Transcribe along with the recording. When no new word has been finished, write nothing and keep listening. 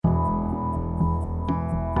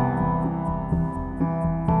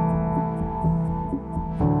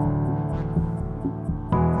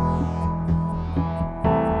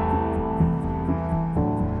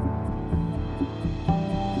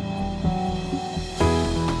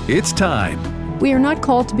It's time. We are not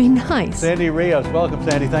called to be nice. Sandy Rios, welcome,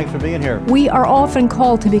 Sandy. Thanks for being here. We are often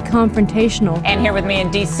called to be confrontational. And here with me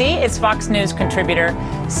in D.C. is Fox News contributor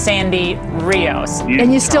Sandy Rios.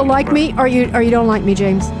 And you still like me, or you don't like me,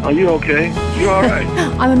 James? Are you okay? You all right?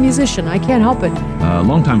 I'm a musician. I can't help it.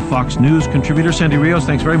 Longtime Fox News contributor Sandy Rios,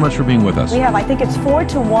 thanks very much for being with us. We have, I think it's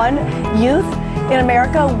 4-1 youth in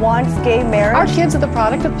America wants gay marriage. Our kids are the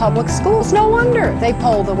product of public schools. No wonder they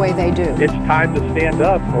poll the way they do. It's time to stand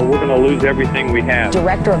up or we're going to lose everything we have.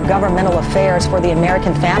 Director of Governmental Affairs for the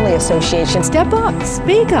American Family Association. Step up,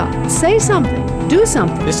 speak up, say something, do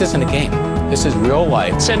something. This isn't a game. This is real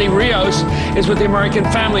life. Sandy Rios is with the American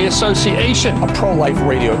Family Association, a pro-life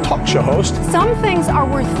radio talk show host. Some things are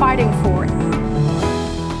worth fighting for.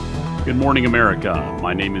 Good morning, America.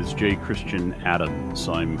 My name is Jay Christian Adams.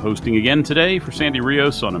 I'm hosting again today for Sandy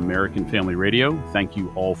Rios on American Family Radio. Thank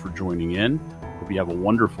you all for joining in. Hope you have a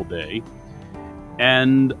wonderful day.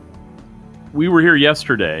 And we were here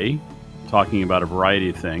yesterday talking about a variety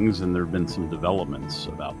of things, and there have been some developments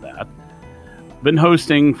about that. Been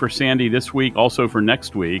hosting for Sandy this week, also for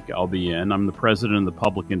next week. I'll be in. I'm the president of the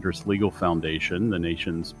Public Interest Legal Foundation, the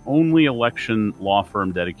nation's only election law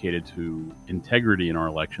firm dedicated to integrity in our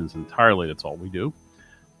elections entirely. That's all we do.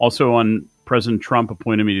 Also, on President Trump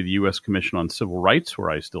appointed me to the U.S. Commission on Civil Rights, where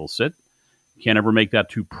I still sit. Can't ever make that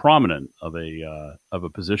too prominent of a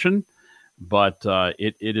position, but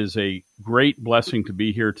it is a great blessing to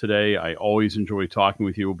be here today. I always enjoy talking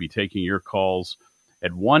with you. We'll be taking your calls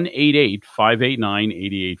at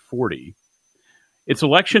 1-888-589-8840. It's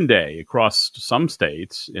election day across some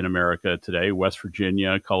states in America today, West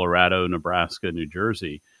Virginia, Colorado, Nebraska, New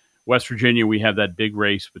Jersey. West Virginia, we have that big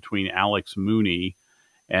race between Alex Mooney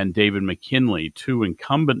and David McKinley, two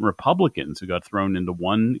incumbent Republicans who got thrown into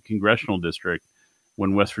one congressional district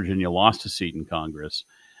when West Virginia lost a seat in Congress.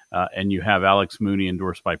 And you have Alex Mooney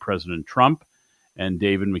endorsed by President Trump, and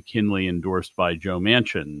David McKinley endorsed by Joe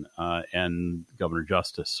Manchin, and Governor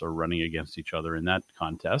Justice are running against each other in that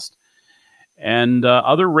contest. And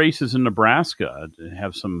other races in Nebraska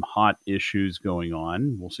have some hot issues going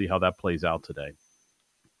on. We'll see how that plays out today.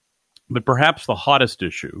 But perhaps the hottest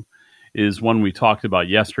issue is one we talked about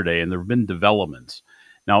yesterday, and there have been developments.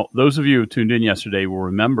 Now, those of you who tuned in yesterday will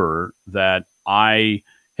remember that I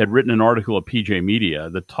had written an article at PJ Media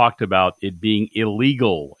that talked about it being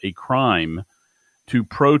illegal, a crime, to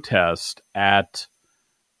protest at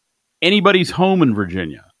anybody's home in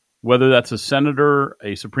Virginia, whether that's a senator,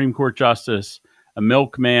 a Supreme Court justice, a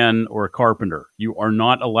milkman, or a carpenter. You are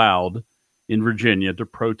not allowed in Virginia to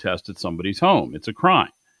protest at somebody's home. It's a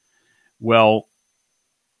crime. Well,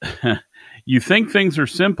 you think things are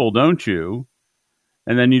simple, don't you?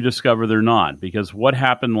 And then you discover they're not, because what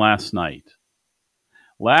happened last night?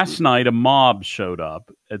 Last night, a mob showed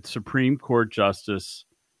up at Supreme Court Justice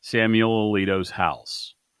Samuel Alito's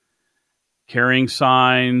house, carrying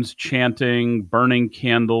signs, chanting, burning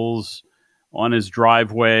candles on his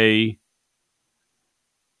driveway,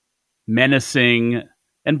 menacing,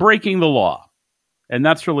 and breaking the law. And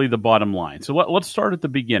that's really the bottom line. So let's start at the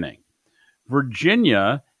beginning.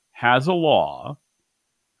 Virginia has a law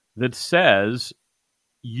that says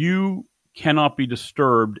you cannot be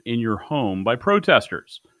disturbed in your home by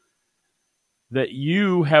protesters, that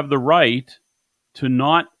you have the right to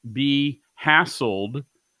not be hassled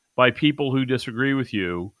by people who disagree with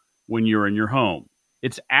you when you're in your home.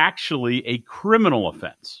 It's actually a criminal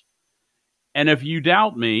offense. And if you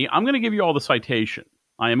doubt me, I'm going to give you all the citation.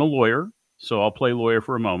 I am a lawyer, so I'll play lawyer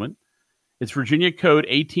for a moment. It's Virginia Code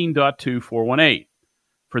 18.2418.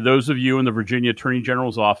 For those of you in the Virginia Attorney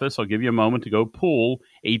General's office, I'll give you a moment to go pull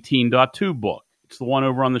 18.2 book. It's the one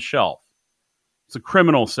over on the shelf. It's a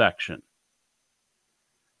criminal section.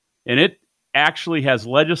 And it actually has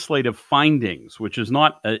legislative findings, which is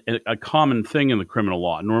not a common thing in the criminal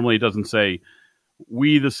law. Normally it doesn't say,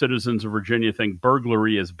 we, the citizens of Virginia, think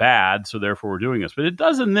burglary is bad, so therefore we're doing this. But it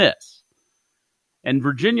does in this. And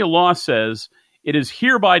Virginia law says, it is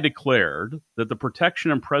hereby declared that the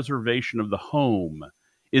protection and preservation of the home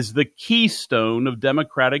is the keystone of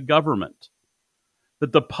democratic government,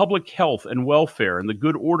 that the public health and welfare and the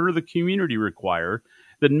good order of the community require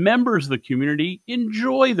that members of the community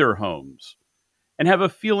enjoy their homes and have a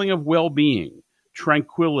feeling of well-being,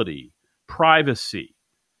 tranquility, privacy,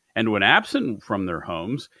 and when absent from their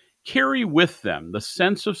homes, carry with them the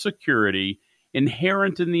sense of security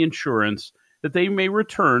inherent in the assurance that they may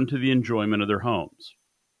return to the enjoyment of their homes.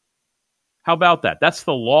 How about that? That's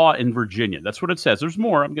the law in Virginia. That's what it says. There's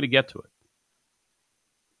more. I'm going to get to it.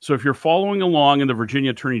 So if you're following along in the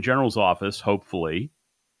Virginia Attorney General's office, hopefully,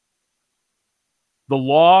 the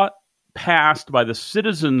law passed by the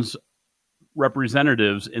citizens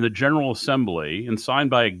Representatives in the General Assembly and signed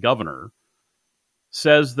by a governor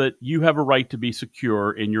says that you have a right to be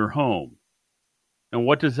secure in your home. And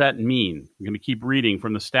what does that mean? I'm going to keep reading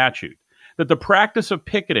from the statute. That the practice of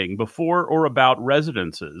picketing before or about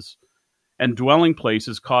residences and dwelling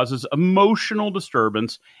places causes emotional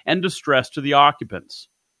disturbance and distress to the occupants.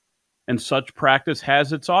 And such practice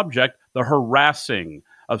has its object, the harassing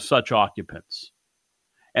of such occupants.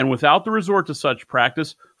 And without the resort to such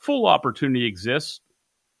practice, full opportunity exists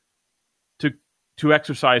to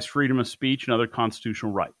exercise freedom of speech and other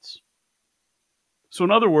constitutional rights. So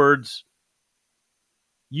in other words,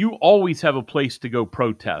 you always have a place to go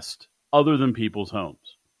protest other than people's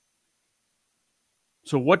homes.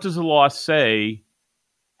 So what does the law say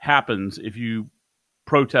happens if you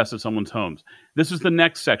protest at someone's homes? This is the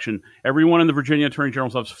next section. Everyone in the Virginia Attorney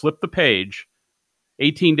General's office, flip the page,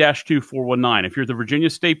 18-2419. If you're the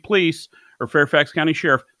Virginia State Police or Fairfax County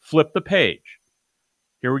Sheriff, flip the page.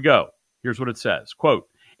 Here we go. Here's what it says. Quote,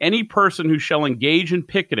 any person who shall engage in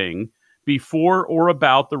picketing before or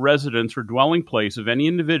about the residence or dwelling place of any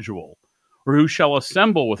individual, or who shall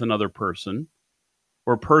assemble with another person,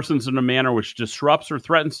 or persons in a manner which disrupts or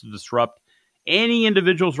threatens to disrupt any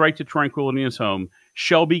individual's right to tranquility in his home,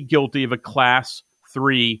 shall be guilty of a Class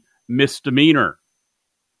 3 misdemeanor.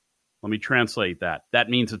 Let me translate that. That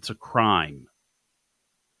means it's a crime.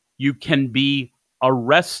 You can be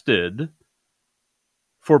arrested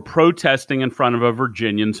for protesting in front of a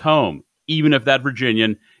Virginian's home, even if that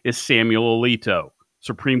Virginian is Samuel Alito,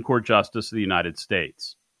 Supreme Court Justice of the United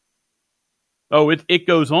States. Oh, it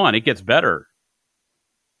goes on. It gets better.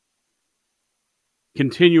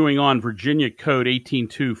 Continuing on, Virginia Code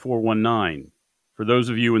 18-2419, for those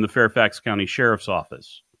of you in the Fairfax County Sheriff's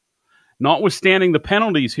Office. Notwithstanding the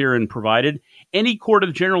penalties herein provided, any court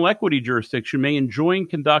of general equity jurisdiction may enjoin,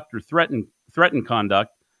 conduct, or threaten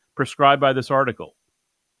conduct prescribed by this article,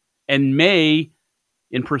 and may,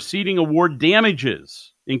 in proceeding, award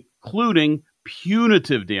damages, including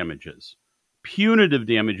punitive damages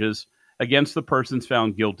against the persons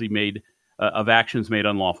found guilty of actions made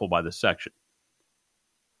unlawful by this section.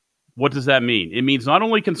 What does that mean? It means not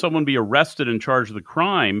only can someone be arrested and charged with a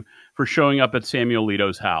crime for showing up at Samuel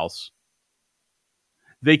Alito's house,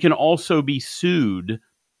 they can also be sued,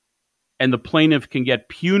 and the plaintiff can get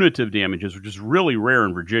punitive damages, which is really rare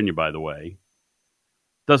in Virginia, by the way.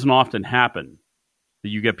 Doesn't often happen that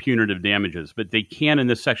you get punitive damages, but they can in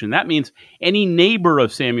this section. That means any neighbor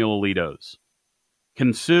of Samuel Alito's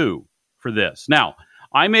can sue for this. Now,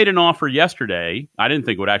 I made an offer yesterday. I didn't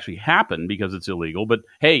think it would actually happen because it's illegal, but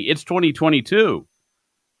hey, it's 2022.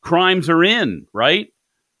 Crimes are in, right?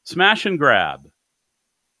 Smash and grab,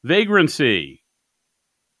 vagrancy.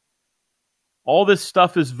 All this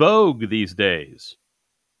stuff is vogue these days.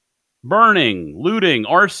 Burning, looting,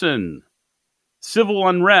 arson, civil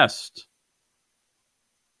unrest,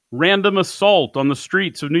 random assault on the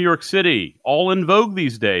streets of New York City, all in vogue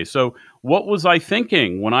these days. So what was I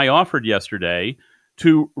thinking when I offered yesterday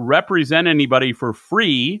to represent anybody for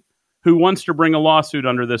free who wants to bring a lawsuit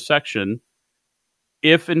under this section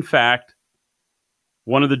if, in fact,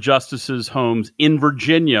 one of the justices' homes in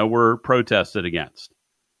Virginia were protested against?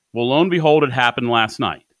 Well, lo and behold, it happened last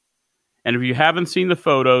night. And if you haven't seen the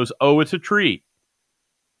photos, oh, it's a treat.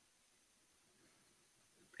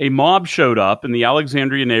 A mob showed up in the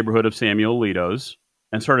Alexandria neighborhood of Samuel Alito's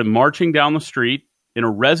and started marching down the street in a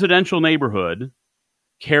residential neighborhood,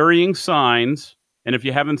 carrying signs. And if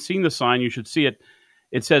you haven't seen the sign, you should see it.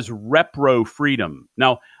 It says Repro Freedom.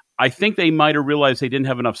 Now, I think they might have realized they didn't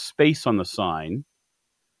have enough space on the sign.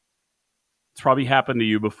 It's probably happened to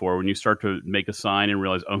you before when you start to make a sign and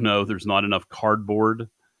realize, oh no, there's not enough cardboard.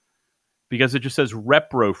 Because it just says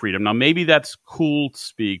Repro Freedom. Now, maybe that's cool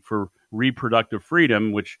speak for reproductive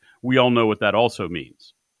freedom, which we all know what that also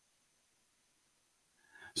means.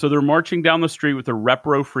 So they're marching down the street with the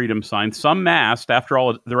Repro Freedom sign, some masked. After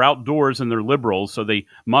all, they're outdoors and they're liberals, so they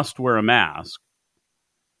must wear a mask.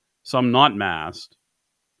 Some not masked.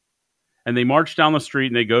 And they march down the street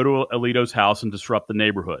and they go to Alito's house and disrupt the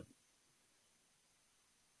neighborhood.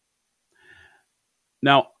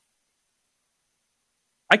 Now,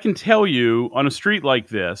 I can tell you on a street like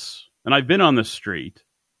this, and I've been on this street,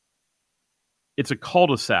 it's a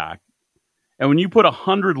cul-de-sac. And when you put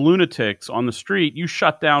 100 lunatics on the street, you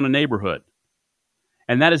shut down a neighborhood.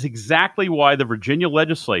 And that is exactly why the Virginia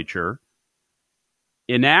legislature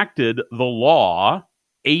enacted the law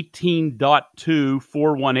 18.2,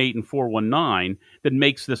 418, and 419 that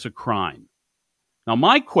makes this a crime. Now,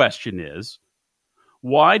 my question is,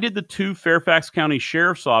 why did the two Fairfax County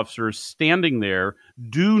sheriff's officers standing there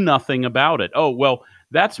do nothing about it? Oh, well,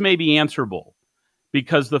 that's maybe answerable.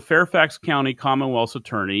 because the Fairfax County Commonwealth's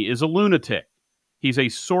attorney is a lunatic. He's a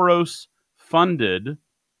Soros-funded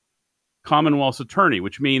Commonwealth's attorney,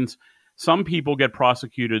 which means some people get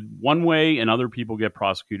prosecuted one way and other people get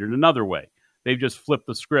prosecuted another way. They've just flipped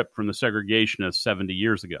the script from the segregationists 70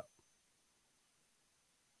 years ago.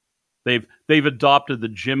 They've adopted the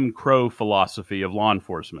Jim Crow philosophy of law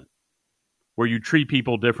enforcement, where you treat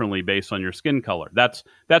people differently based on your skin color.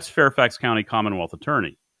 That's Fairfax County Commonwealth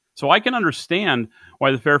attorney. So I can understand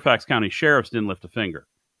why the Fairfax County sheriffs didn't lift a finger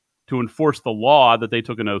to enforce the law that they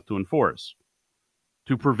took an oath to enforce,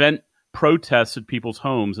 to prevent protests at people's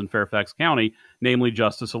homes in Fairfax County, namely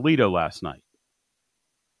Justice Alito last night.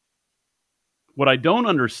 What I don't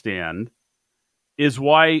understand is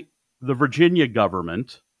why the Virginia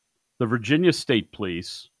government, the Virginia State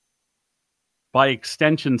Police, by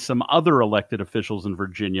extension some other elected officials in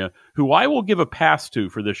Virginia, who I will give a pass to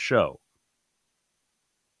for this show,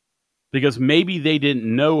 because maybe they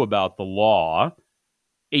didn't know about the law,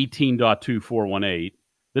 18.2418,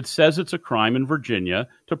 that says it's a crime in Virginia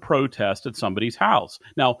to protest at somebody's house.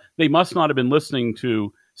 Now, they must not have been listening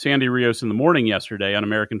to Sandy Rios in the morning yesterday on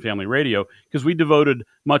American Family Radio, because we devoted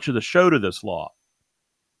much of the show to this law.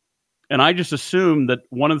 And I just assumed that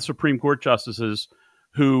one of the Supreme Court justices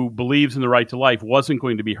who believes in the right to life wasn't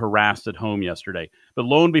going to be harassed at home yesterday. But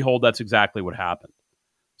lo and behold, that's exactly what happened.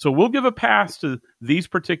 So we'll give a pass to these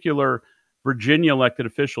particular Virginia elected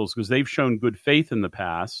officials because they've shown good faith in the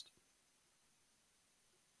past,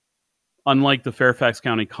 unlike the Fairfax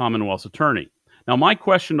County Commonwealth's attorney. Now, my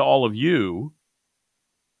question to all of you,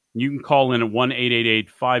 you can call in at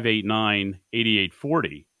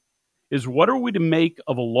 1-888-589-8840, is what are we to make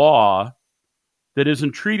of a law that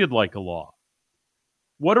isn't treated like a law?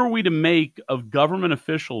 What are we to make of government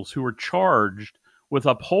officials who are charged with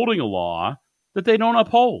upholding a law that they don't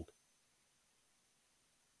uphold?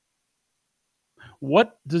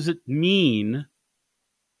 What does it mean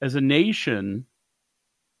as a nation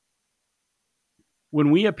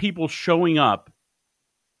when we have people showing up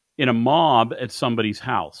in a mob at somebody's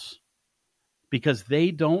house because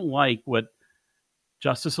they don't like what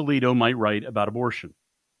Justice Alito might write about abortion?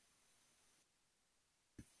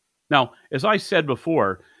 Now, as I said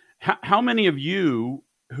before, how many of you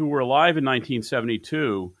who were alive in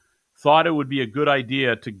 1972 thought it would be a good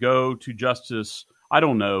idea to go to Justice, I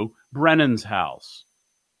don't know, Brennan's house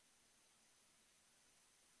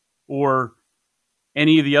or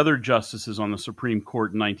any of the other justices on the Supreme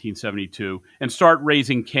Court in 1972 and start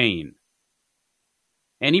raising Cain?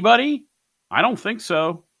 Anybody? I don't think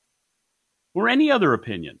so. Or any other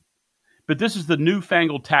opinion. But this is the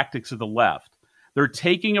newfangled tactics of the left. They're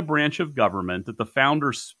taking a branch of government that the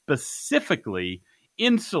founders specifically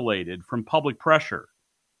insulated from public pressure,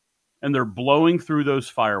 and they're blowing through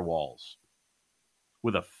those firewalls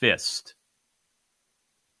with a fist.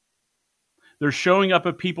 They're showing up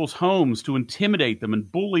at people's homes to intimidate them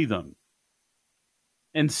and bully them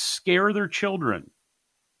and scare their children.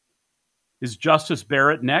 Is Justice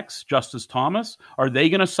Barrett next? Justice Thomas? Are they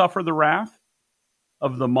going to suffer the wrath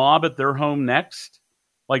of the mob at their home next,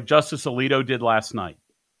 like Justice Alito did last night?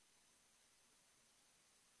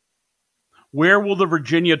 Where will the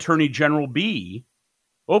Virginia Attorney General be?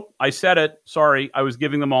 Oh, I said it. Sorry, I was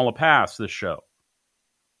giving them all a pass this show.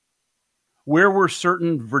 Where will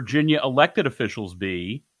certain Virginia elected officials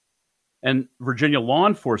be and Virginia law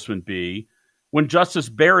enforcement be when Justice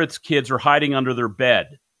Barrett's kids are hiding under their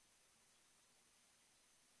bed?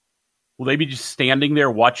 Will they be just standing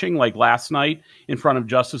there watching like last night in front of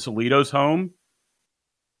Justice Alito's home,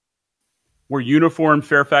 where uniformed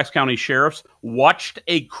Fairfax County sheriffs watched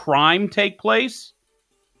a crime take place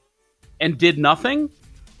and did nothing?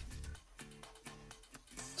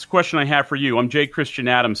 It's a question I have for you. I'm Jay Christian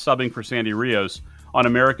Adams, subbing for Sandy Rios on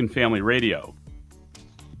American Family Radio.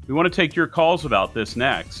 We want to take your calls about this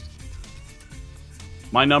next.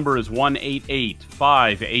 My number is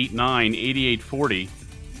 1-888-589-8840.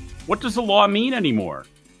 What does the law mean anymore?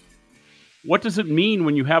 What does it mean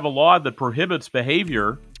when you have a law that prohibits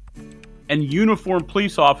behavior and uniformed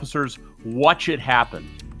police officers watch it happen?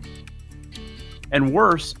 And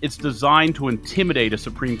worse, it's designed to intimidate a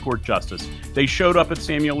Supreme Court justice. They showed up at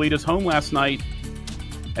Samuel Alito's home last night,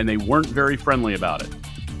 and they weren't very friendly about it.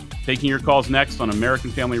 Taking your calls next on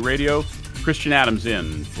American Family Radio. Christian Adams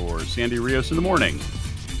in for Sandy Rios in the morning.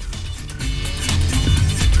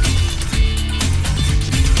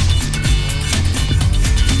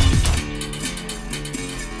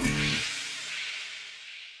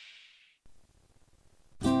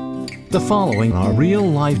 The following are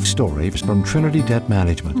real-life stories from Trinity Debt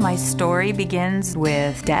Management. My story begins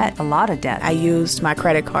with debt, a lot of debt. I used my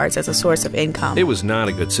credit cards as a source of income. It was not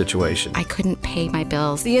a good situation. I couldn't pay my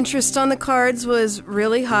bills. The interest on the cards was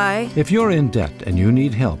really high. If you're in debt and you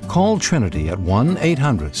need help, call Trinity at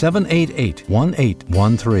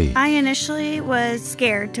 1-800-788-1813. I initially was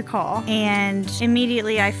scared to call, and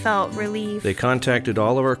immediately I felt relief. They contacted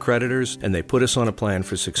all of our creditors, and they put us on a plan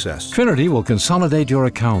for success. Trinity will consolidate your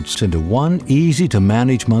accounts into one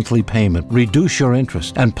easy-to-manage monthly payment, reduce your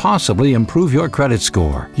interest, and possibly improve your credit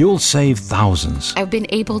score. You'll save thousands. I've been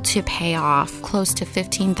able to pay off close to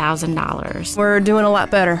 $15,000. We're doing a lot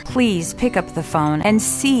better. Please pick up the phone and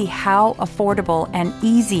see how affordable and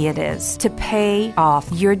easy it is to pay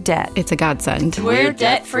off your debt. It's a godsend. We're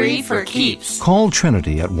debt-free for keeps. Call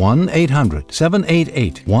Trinity at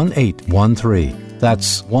 1-800-788-1813.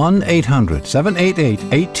 That's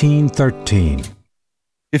 1-800-788-1813.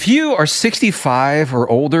 If you are 65 or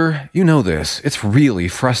older, you know this. It's really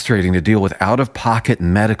frustrating to deal with out-of-pocket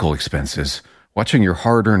medical expenses, watching your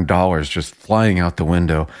hard-earned dollars just flying out the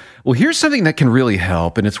window. Well, here's something that can really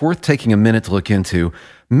help, and it's worth taking a minute to look into.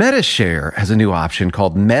 Medi-Share has a new option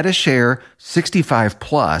called Medi-Share 65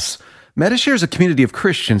 Plus. Medi-Share is a community of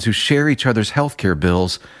Christians who share each other's healthcare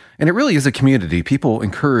bills. And it really is a community. People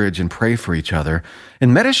encourage and pray for each other.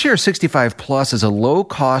 And Medi-Share 65 Plus is a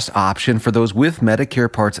low-cost option for those with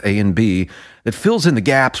Medicare Parts A and B that fills in the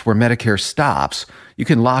gaps where Medicare stops. You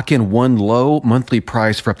can lock in one low monthly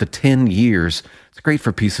price for up to 10 years. It's great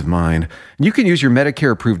for peace of mind. And you can use your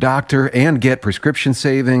Medicare-approved doctor and get prescription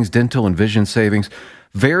savings, dental and vision savings.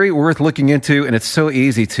 Very worth looking into, and it's so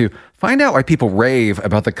easy to find out why people rave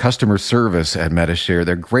about the customer service at Medi-Share.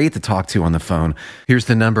 They're great to talk to on the phone. Here's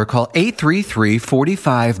the number. Call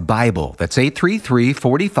 833-45-BIBLE. That's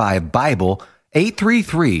 833-45-BIBLE,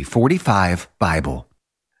 833-45-BIBLE.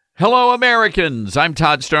 Hello, Americans. I'm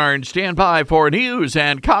Todd Starnes. Stand by for news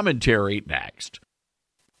and commentary next.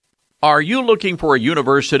 Are you looking for a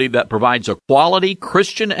university that provides a quality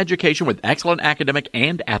Christian education with excellent academic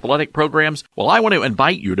and athletic programs? Well, I want to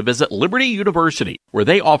invite you to visit Liberty University, where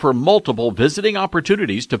they offer multiple visiting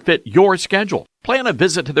opportunities to fit your schedule. Plan a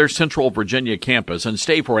visit to their Central Virginia campus and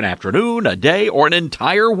stay for an afternoon, a day, or an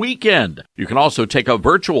entire weekend. You can also take a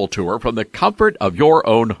virtual tour from the comfort of your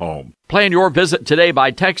own home. Plan your visit today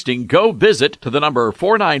by texting Go Visit to the number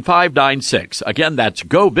 49596. Again, that's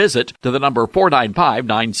Go Visit to the number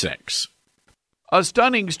 49596. A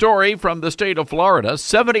stunning story from the state of Florida.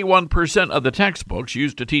 71% of the textbooks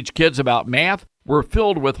used to teach kids about math were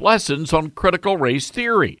filled with lessons on critical race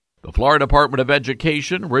theory. The Florida Department of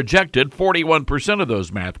Education rejected 41% of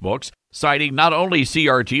those math books, citing not only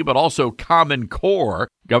CRT but also Common Core.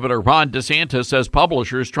 Governor Ron DeSantis says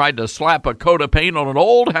publishers tried to slap a coat of paint on an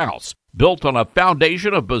old house built on a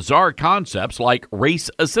foundation of bizarre concepts like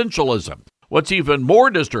race essentialism. What's even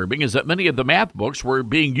more disturbing is that many of the math books were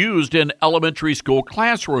being used in elementary school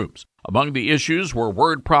classrooms. Among the issues were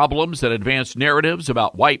word problems and advanced narratives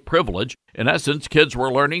about white privilege. In essence, kids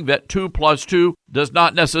were learning that 2 plus 2 does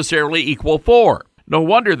not necessarily equal 4. No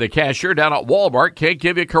wonder the cashier down at Walmart can't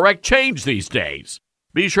give you correct change these days.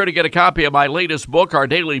 Be sure to get a copy of my latest book, Our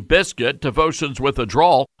Daily Biscuit, Devotions with a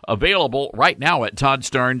Drawl, available right now at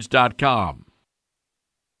ToddStarnes.com.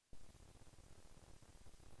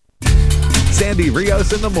 Sandy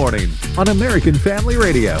Rios in the morning on American Family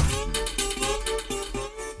Radio.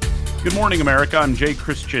 Good morning, America. I'm Jay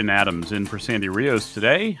Christian Adams in for Sandy Rios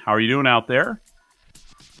today. How are you doing out there?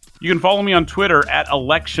 You can follow me on Twitter at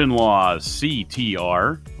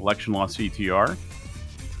ElectionLawsCTR. ElectionLawsCTR.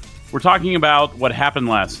 We're talking about what happened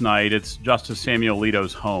last night. It's Justice Samuel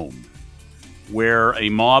Alito's home, where a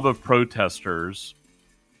mob of protesters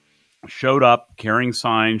showed up carrying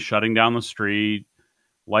signs, shutting down the street,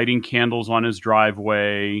 lighting candles on his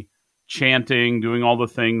driveway, chanting, doing all the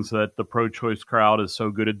things that the pro-choice crowd is so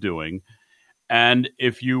good at doing. And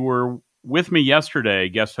if you were with me yesterday,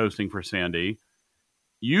 guest hosting for Sandy,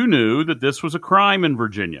 you knew that this was a crime in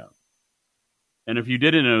Virginia. And if you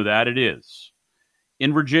didn't know that, it is.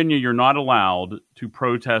 In Virginia, you're not allowed to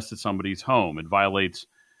protest at somebody's home. It violates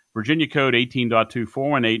Virginia Code 18.2,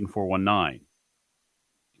 418, and 419.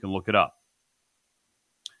 You can look it up.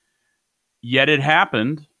 Yet it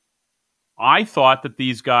happened. I thought that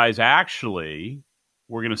these guys actually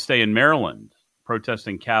were going to stay in Maryland,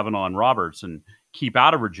 protesting Kavanaugh and Roberts, and keep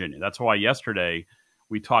out of Virginia. That's why yesterday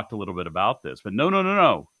we talked a little bit about this. But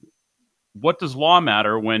no. What does law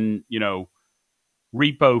matter when,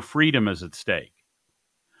 repo freedom is at stake?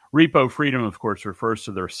 Repo freedom, of course, refers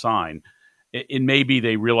to their sign. It may be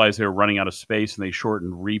they realized they were running out of space and they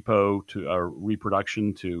shortened repo to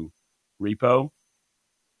reproduction to repo.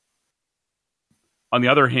 On the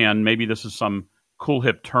other hand, maybe this is some cool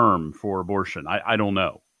hip term for abortion. I don't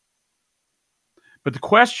know. But the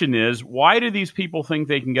question is, why do these people think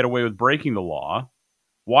they can get away with breaking the law?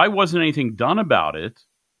 Why wasn't anything done about it?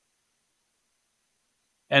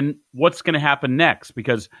 And what's going to happen next?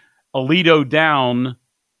 Because Alito down,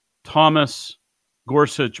 Thomas,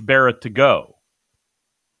 Gorsuch, Barrett to go.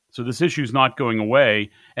 So this issue is not going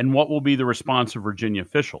away. And what will be the response of Virginia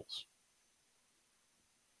officials?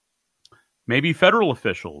 Maybe federal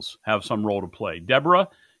officials have some role to play. Deborah,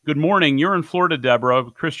 good morning. You're in Florida,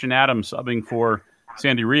 Deborah. Christian Adams subbing for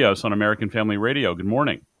Sandy Rios on American Family Radio. Good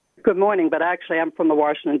morning. Good morning, but actually I'm from the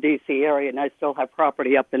Washington, D.C. area, and I still have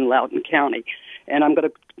property up in Loudoun County. And I'm going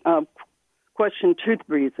to question two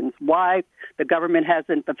reasons why the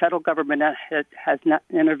federal government has not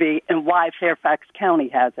intervened, and why Fairfax County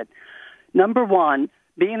hasn't. Number one,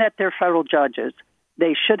 being that they're federal judges,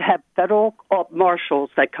 they should have federal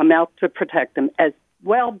marshals that come out to protect them, as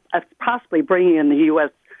well as possibly bringing in the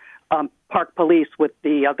U.S. Park Police with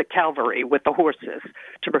the cavalry, with the horses,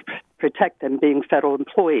 to protect them being federal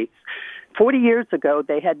employees. 40 years ago,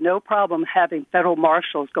 they had no problem having federal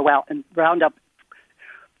marshals go out and round up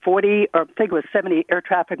 40, or I think it was 70 air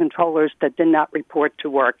traffic controllers that did not report to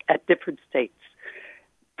work at different states.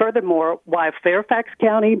 Furthermore, why Fairfax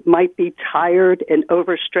County might be tired and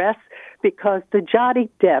overstressed, because the Johnny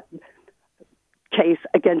Depp case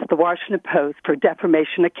against the Washington Post for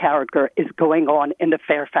defamation of character is going on in the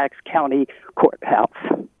Fairfax County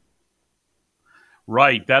courthouse.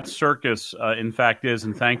 Right. That circus, in fact, is,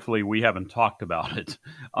 and thankfully we haven't talked about it.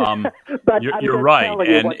 But you're right.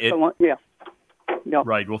 No.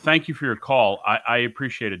 Right. Well, thank you for your call. I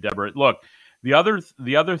appreciate it, Deborah. Look, the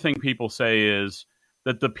other thing people say is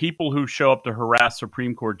that the people who show up to harass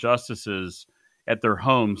Supreme Court justices at their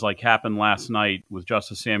homes, like happened last night with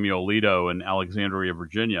Justice Samuel Alito in Alexandria,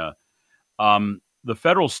 Virginia, the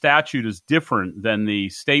federal statute is different than the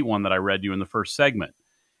state one that I read you in the first segment.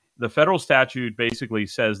 The federal statute basically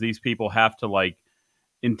says these people have to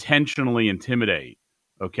intentionally intimidate,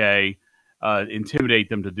 intimidate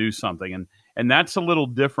them to do something. And that's a little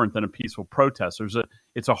different than a peaceful protest.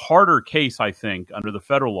 It's a harder case, I think, under the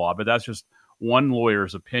federal law, but that's just one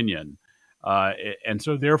lawyer's opinion. And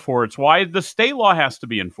so therefore, it's why the state law has to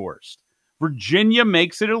be enforced. Virginia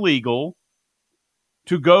makes it illegal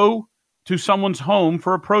to go to someone's home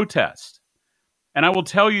for a protest. And I will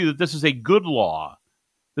tell you that this is a good law.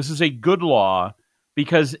 This is a good law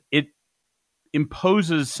because it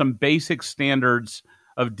imposes some basic standards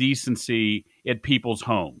of decency at people's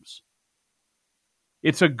homes.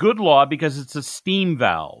 It's a good law because it's a steam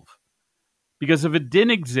valve. Because if it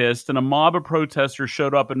didn't exist and a mob of protesters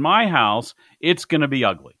showed up in my house, it's going to be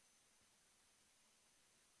ugly.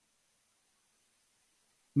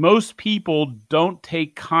 Most people don't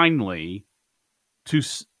take kindly to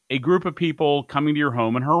a group of people coming to your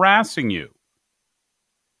home and harassing you.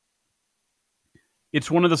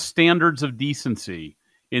 It's one of the standards of decency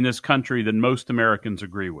in this country that most Americans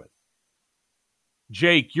agree with.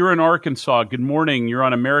 Jake, you're in Arkansas. Good morning. You're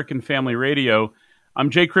on American Family Radio. I'm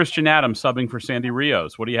Jay Christian Adams, subbing for Sandy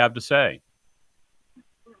Rios. What do you have to say?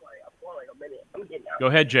 Go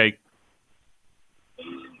ahead, Jake.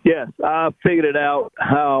 Yes, I figured it out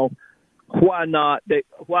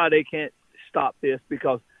why they can't stop this,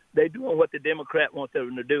 because they're doing what the Democrat wants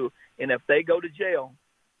them to do. And if they go to jail,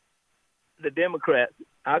 the Democrats,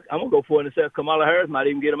 I'm going to go for it and say Kamala Harris might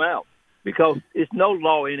even get them out, because it's no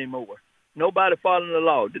law anymore. Nobody following the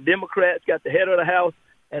law. The Democrats got the head of the House,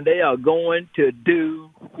 and they are going to do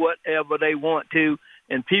whatever they want to,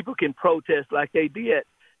 and people can protest like they did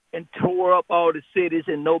and tore up all the cities,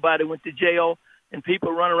 and nobody went to jail, and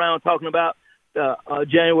people run around talking about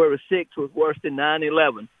January 6th was worse than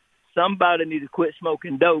 9/11. Somebody needs to quit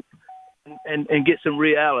smoking dope and get some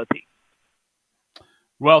reality.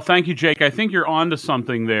 Well, thank you, Jake. I think you're onto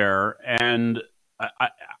something there, and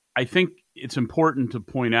I think it's important to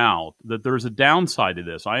point out that there's a downside to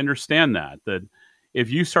this. I understand that if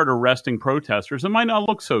you start arresting protesters, it might not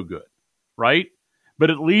look so good, right? But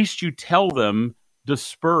at least you tell them,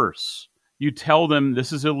 disperse. You tell them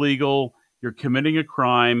this is illegal, you're committing a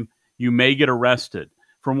crime, you may get arrested.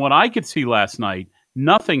 From what I could see last night,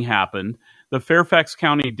 nothing happened. The Fairfax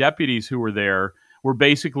County deputies who were there were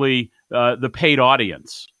basically the paid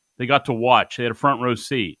audience. They got to watch. They had a front row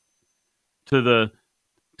seat to the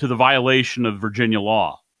violation of Virginia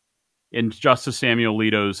law in Justice Samuel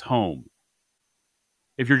Alito's home.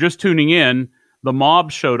 If you're just tuning in, the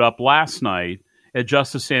mob showed up last night at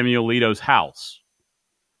Justice Samuel Alito's house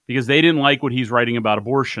because they didn't like what he's writing about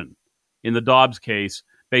abortion in the Dobbs case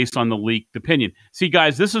based on the leaked opinion. See,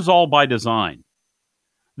 guys, this is all by design.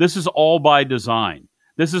 This is all by design.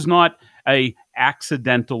 This is not a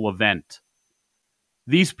accidental event.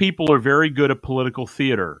 These people are very good at political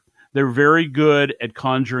theater. They're very good at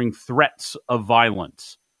conjuring threats of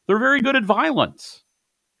violence. They're very good at violence.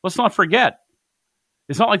 Let's not forget.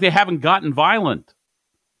 It's not like they haven't gotten violent.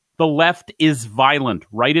 The left is violent.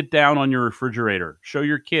 Write it down on your refrigerator. Show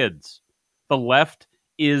your kids. The left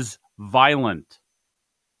is violent.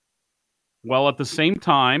 Well, at the same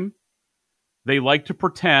time, they like to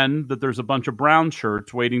pretend that there's a bunch of brown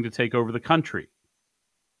shirts waiting to take over the country,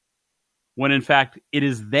 when in fact it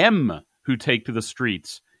is them who take to the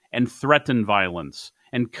streets and threaten violence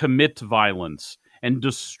and commit violence and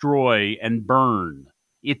destroy and burn.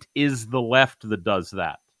 It is the left that does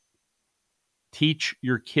that. Teach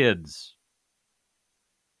your kids.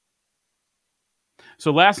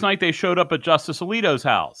 So last night they showed up at Justice Alito's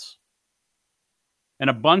house,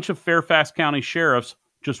 and a bunch of Fairfax County sheriffs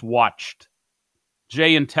just watched.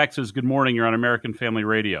 Jay in Texas, good morning. You're on American Family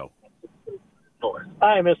Radio.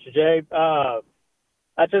 Hi, Mr. Jay.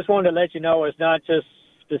 I just wanted to let you know it's not just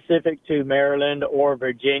specific to Maryland or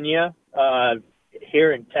Virginia.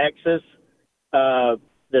 Here in Texas,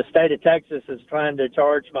 the state of Texas is trying to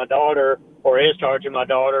charge my daughter, or is charging my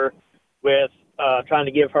daughter, with trying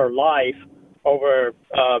to give her life over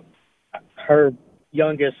her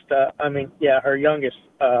youngest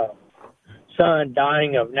son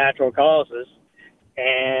dying of natural causes.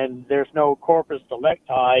 And there's no corpus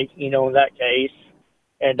delicti, in that case.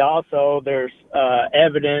 And also there's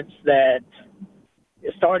evidence that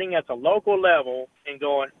starting at the local level and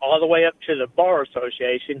going all the way up to the Bar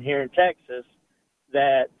Association here in Texas,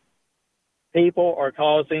 that people are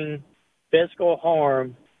causing physical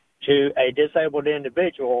harm to a disabled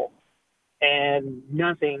individual, and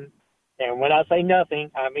nothing, and when I say nothing,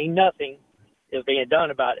 I mean nothing, is being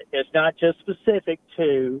done about it. It's not just specific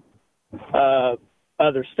to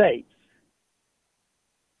other states.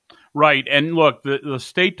 Right. And look, the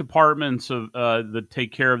state departments of that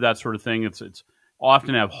take care of that sort of thing, it's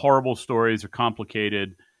often have horrible stories. They're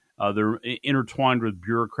complicated. They're intertwined with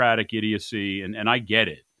bureaucratic idiocy, and I get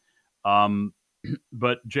it.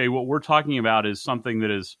 But Jay, what we're talking about is something that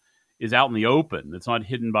is out in the open. It's not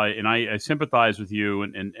hidden by, and I sympathize with you,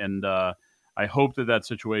 and I hope that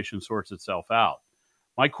situation sorts itself out.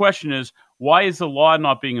 My question is, why is the law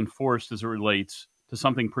not being enforced as it relates to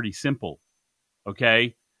something pretty simple?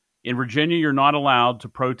 Okay? In Virginia, you're not allowed to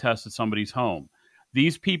protest at somebody's home.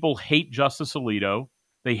 These people hate Justice Alito.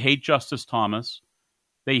 They hate Justice Thomas.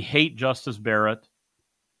 They hate Justice Barrett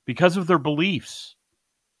because of their beliefs.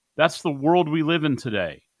 That's the world we live in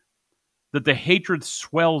today. That the hatred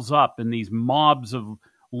swells up in these mobs of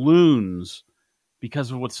loons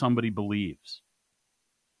because of what somebody believes.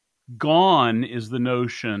 Gone is the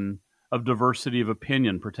notion of diversity of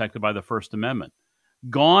opinion protected by the First Amendment.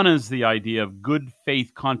 Gone is the idea of good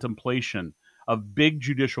faith contemplation of big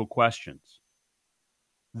judicial questions.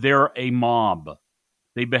 They're a mob.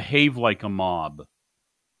 They behave like a mob.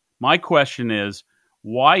 My question is,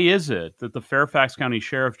 why is it that the Fairfax County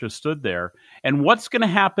Sheriff just stood there? And what's going to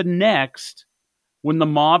happen next when the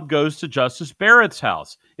mob goes to Justice Barrett's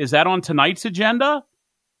house? Is that on tonight's agenda?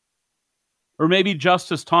 Or maybe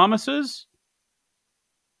Justice Thomas's?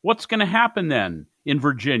 What's going to happen then in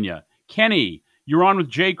Virginia? Kenny, you're on with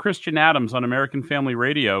Jay Christian Adams on American Family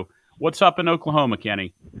Radio. What's up in Oklahoma,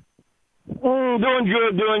 Kenny?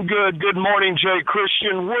 Doing good. Good morning, Jay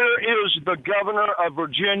Christian. Where is the governor of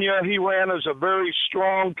Virginia? He ran as a very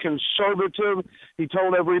strong conservative. He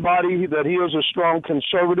told everybody that he is a strong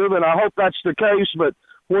conservative, and I hope that's the case, but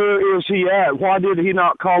where is he at? Why did he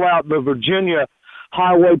not call out the Virginia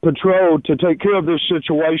Highway Patrol to take care of this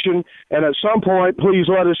situation? And at some point, please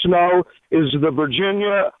let us know, is the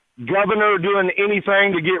Virginia governor doing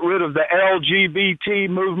anything to get rid of the LGBT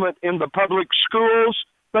movement in the public schools?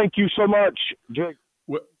 Thank you so much, Jake.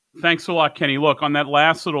 Well, thanks a lot, Kenny. Look, on that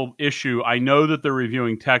last little issue, I know that they're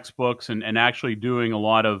reviewing textbooks and actually doing a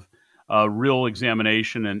lot of real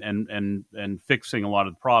examination and fixing a lot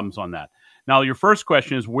of the problems on that. Now, your first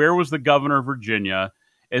question is, where was the governor of Virginia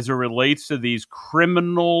as it relates to these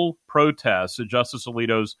criminal protests at Justice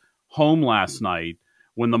Alito's home last night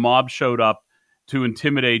when the mob showed up to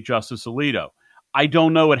intimidate Justice Alito? I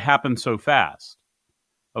don't know it happened so fast.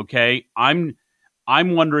 Okay?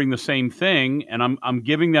 I'm wondering the same thing, and I'm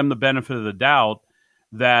giving them the benefit of the doubt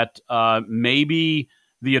that maybe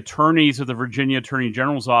the attorneys at the Virginia Attorney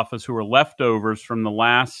General's office, who are leftovers from the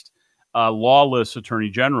last lawless Attorney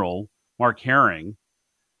General, Mark Herring,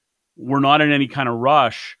 were not in any kind of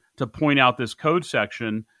rush to point out this code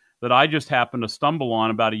section that I just happened to stumble on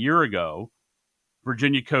about a year ago,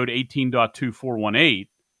 Virginia Code 18.2418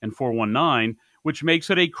 and 419, which makes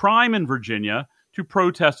it a crime in Virginia to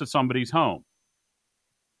protest at somebody's home.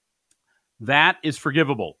 That is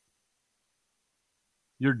forgivable.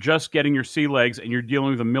 You're just getting your sea legs and you're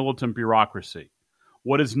dealing with a militant bureaucracy.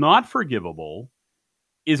 What is not forgivable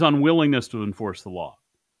is unwillingness to enforce the law,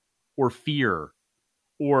 or fear,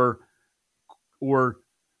 or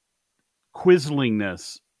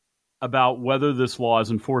quislingness about whether this law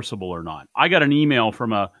is enforceable or not. I got an email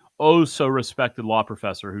from a so-respected law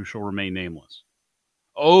professor who shall remain nameless.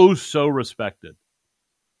 So respected.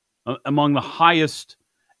 Among the highest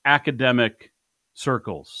academic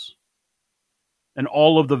circles. And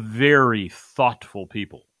all of the very thoughtful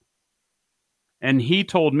people. And he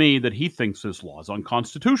told me that he thinks this law is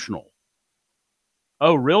unconstitutional.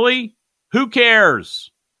 Oh, really? Who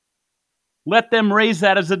cares? Let them raise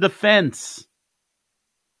that as a defense.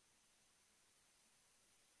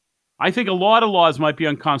 I think a lot of laws might be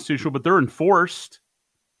unconstitutional, but they're enforced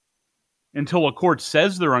until a court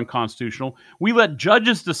says they're unconstitutional. We let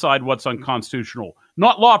judges decide what's unconstitutional,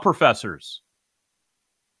 not law professors.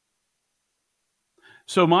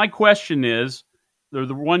 So my question is,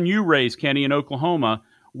 the one you raised, Kenny, in Oklahoma,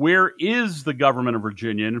 where is the government of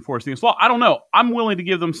Virginia in enforcing this law? I don't know. I'm willing to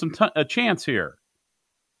give them a chance here.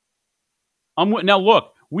 Now,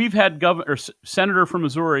 look, we've had Senator from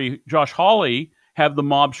Missouri, Josh Hawley, have the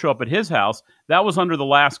mob show up at his house. That was under the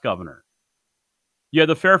last governor. You had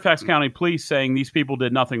the Fairfax County Police saying these people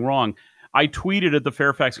did nothing wrong. I tweeted at the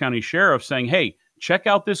Fairfax County Sheriff saying, hey, check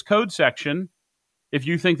out this code section if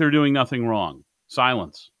you think they're doing nothing wrong.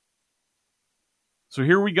 Silence. So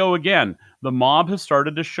here we go again. The mob has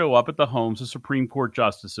started to show up at the homes of Supreme Court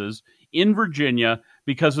justices in Virginia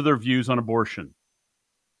because of their views on abortion.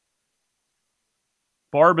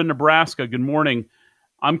 Barb in Nebraska, good morning.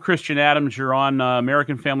 I'm Christian Adams. You're on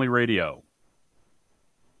American Family Radio.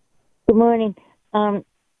 Good morning.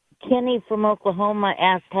 Kenny from Oklahoma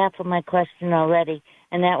asked half of my question already,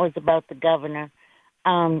 and that was about the governor.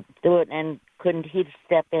 And couldn't he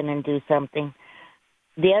step in and do something?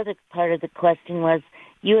 The other part of the question was,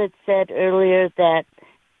 you had said earlier that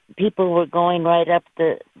people were going right up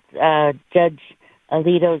the Judge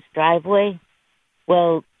Alito's driveway.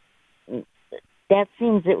 Well, that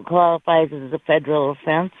seems it qualifies as a federal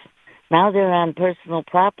offense. Now they're on personal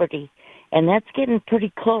property, and that's getting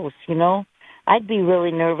pretty close, you know. I'd be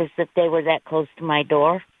really nervous if they were that close to my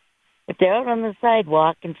door. If they're out on the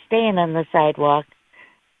sidewalk and staying on the sidewalk,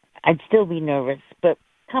 I'd still be nervous. But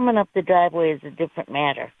coming up the driveway is a different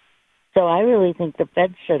matter. So I really think the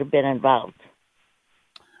feds should have been involved.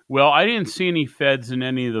 Well, I didn't see any feds in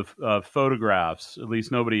any of the photographs. At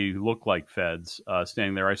least nobody looked like feds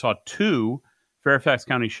standing there. I saw 2 Fairfax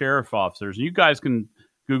County Sheriff officers. You guys can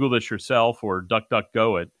Google this yourself or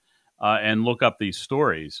DuckDuckGo it and look up these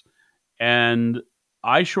stories. And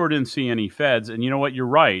I sure didn't see any feds. And you know what? You're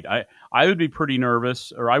right. I would be pretty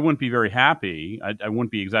nervous, or I wouldn't be very happy. I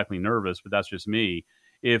wouldn't be exactly nervous, but that's just me,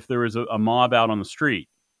 if there was a mob out on the street.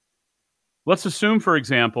 Let's assume, for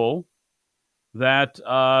example, that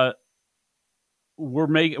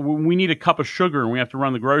we need a cup of sugar and we have to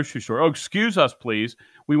run to the grocery store. Oh, excuse us, please.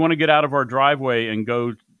 We want to get out of our driveway and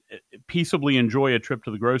go peaceably enjoy a trip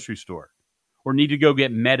to the grocery store, or need to go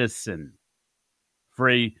get medicine for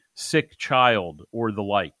a sick child or the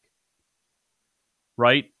like.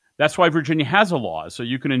 Right? That's why Virginia has a law, so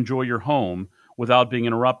you can enjoy your home without being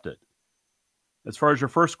interrupted. As far as your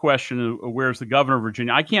first question, where's the governor of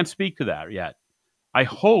Virginia? I can't speak to that yet. I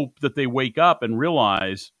hope that they wake up and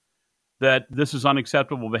realize that this is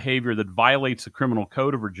unacceptable behavior that violates the criminal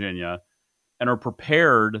code of Virginia and are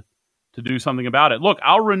prepared to do something about it. Look,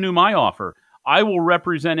 I'll renew my offer. I will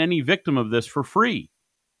represent any victim of this for free.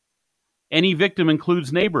 Any victim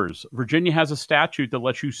includes neighbors. Virginia has a statute that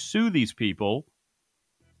lets you sue these people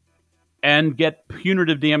and get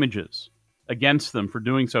punitive damages against them for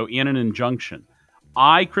doing so in an injunction.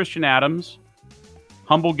 I, Christian Adams,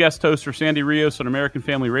 humble guest host for Sandy Rios on American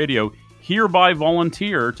Family Radio, hereby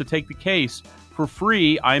volunteer to take the case for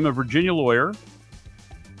free. I am a Virginia lawyer.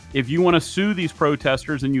 If you want to sue these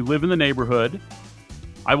protesters and you live in the neighborhood,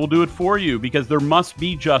 I will do it for you, because there must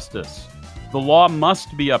be justice. The law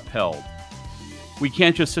must be upheld. We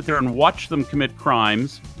can't just sit there and watch them commit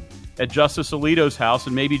crimes at Justice Alito's house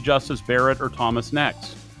and maybe Justice Barrett or Thomas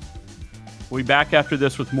next. We'll be back after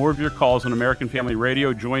this with more of your calls on American Family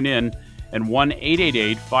Radio. Join in at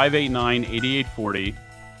 1-888-589-8840.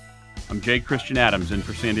 I'm Jay Christian Adams, in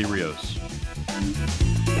for Sandy Rios.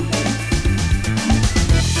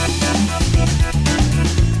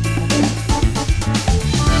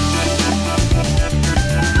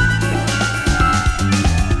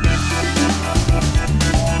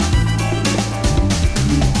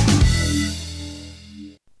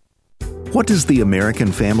 What does the American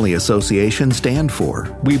Family Association stand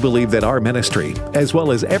for? We believe that our ministry, as well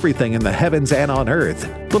as everything in the heavens and on earth,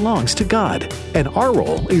 belongs to God, and our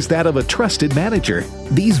role is that of a trusted manager.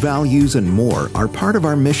 These values and more are part of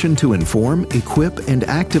our mission to inform, equip, and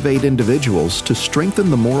activate individuals to strengthen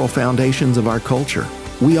the moral foundations of our culture.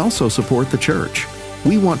 We also support the church.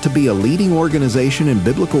 We want to be a leading organization in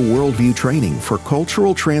biblical worldview training for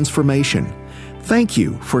cultural transformation. Thank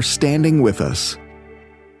you for standing with us.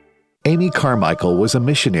 Amy Carmichael was a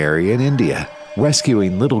missionary in India,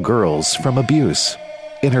 rescuing little girls from abuse.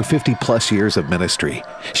 In her 50-plus years of ministry,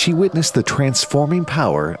 she witnessed the transforming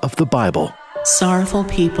power of the Bible. Sorrowful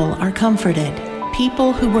people are comforted.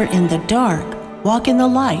 People who were in the dark walk in the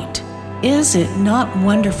light. Is it not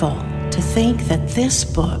wonderful to think that this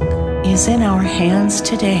book is in our hands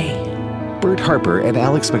today? Bert Harper and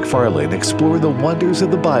Alex McFarlane explore the wonders of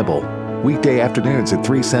the Bible, weekday afternoons at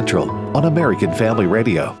 3 Central on American Family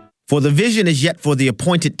Radio. For the vision is yet for the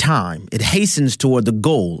appointed time. It hastens toward the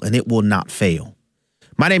goal, and it will not fail.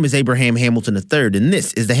 My name is Abraham Hamilton III, and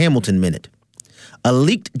this is the Hamilton Minute. A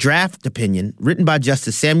leaked draft opinion written by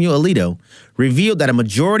Justice Samuel Alito revealed that a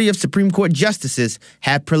majority of Supreme Court justices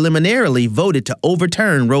had preliminarily voted to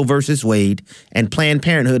overturn Roe v. Wade and Planned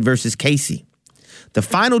Parenthood v. Casey. The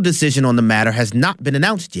final decision on the matter has not been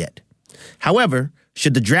announced yet. However,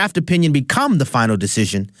 should the draft opinion become the final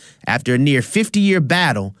decision, after a near 50-year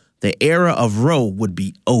battle, the era of Roe would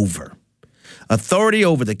be over. Authority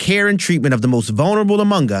over the care and treatment of the most vulnerable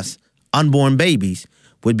among us, unborn babies,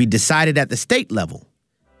 would be decided at the state level,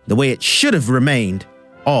 the way it should have remained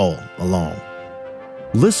all along.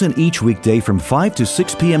 Listen each weekday from 5 to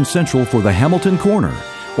 6 p.m. Central for the Hamilton Corner,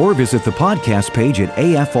 or visit the podcast page at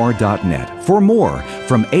afr.net for more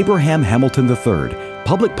from Abraham Hamilton III,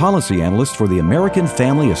 Public Policy Analyst for the American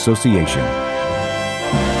Family Association.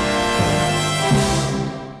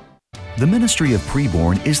 The Ministry of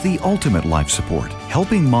Preborn is the ultimate life support,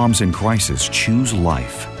 helping moms in crisis choose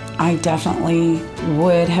life. I definitely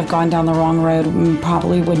would have gone down the wrong road and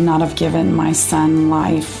probably would not have given my son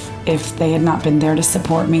life if they had not been there to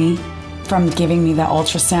support me. From giving me the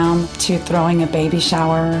ultrasound to throwing a baby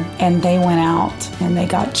shower, and they went out and they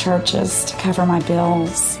got churches to cover my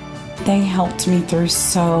bills. They helped me through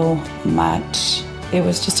so much. It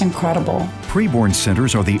was just incredible. Preborn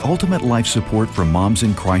centers are the ultimate life support for moms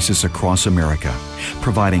in crisis across America,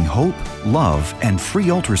 providing hope, love, and free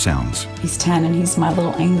ultrasounds. He's 10 and he's my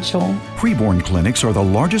little angel. Preborn clinics are the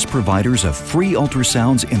largest providers of free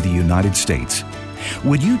ultrasounds in the United States.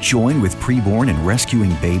 Would you join with Preborn in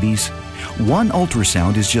rescuing babies? One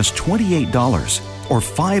ultrasound is just $28, or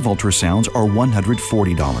 5 ultrasounds are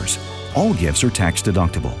 $140. All gifts are tax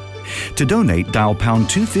deductible. To donate, dial pound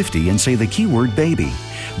 250 and say the keyword baby.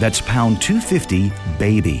 That's pound 250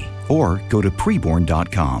 baby, or go to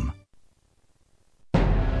preborn.com.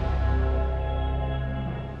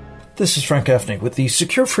 This is Frank Gaffney with the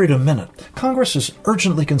Secure Freedom Minute. Congress is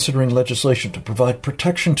urgently considering legislation to provide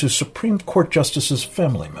protection to Supreme Court justices'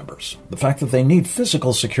 family members. The fact that they need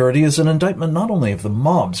physical security is an indictment not only of the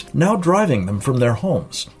mobs now driving them from their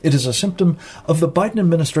homes. It is a symptom of the Biden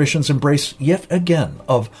administration's embrace yet again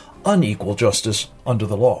of unequal justice under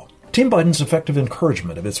the law. Team Biden's effective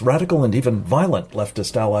encouragement of its radical and even violent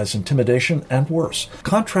leftist allies' intimidation and worse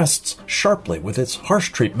contrasts sharply with its harsh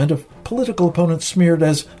treatment of political opponents smeared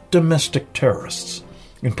as domestic terrorists.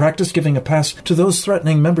 In practice, giving a pass to those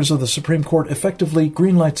threatening members of the Supreme Court effectively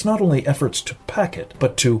greenlights not only efforts to pack it,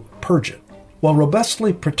 but to purge it. While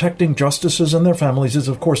robustly protecting justices and their families is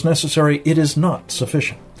of course necessary, it is not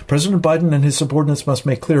sufficient. President Biden and his subordinates must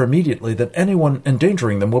make clear immediately that anyone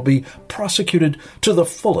endangering them will be prosecuted to the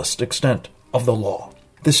fullest extent of the law.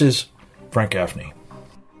 This is Frank Gaffney.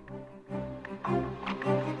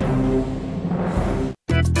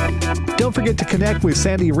 Don't forget to connect with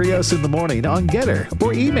Sandy Rios in the morning on Getter,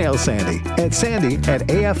 or email Sandy at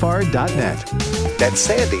sandy@afr.net. That's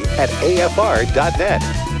sandy@afr.net.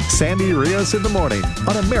 Sandy Rios in the morning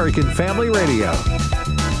on American Family Radio.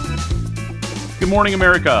 Good morning,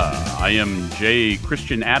 America. I am Jay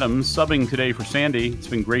Christian Adams, subbing today for Sandy. It's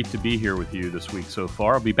been great to be here with you this week so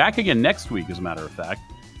far. I'll be back again next week, as a matter of fact,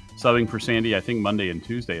 subbing for Sandy, I think Monday and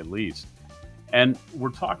Tuesday at least. And we're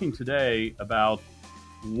talking today about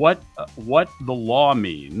what the law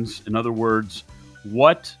means. In other words,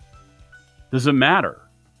 what does it matter?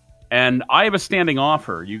 And I have a standing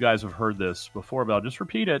offer. You guys have heard this before, but I'll just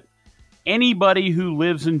repeat it. Anybody who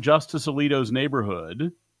lives in Justice Alito's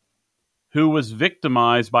neighborhood who was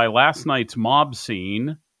victimized by last night's mob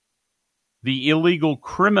scene, the illegal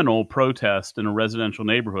criminal protest in a residential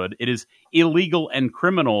neighborhood. It is illegal and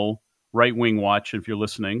criminal, Right Wing Watch, if you're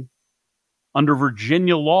listening, under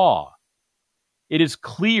Virginia law. It is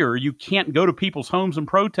clear you can't go to people's homes and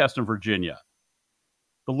protest in Virginia.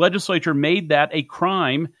 The legislature made that a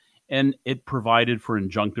crime, and it provided for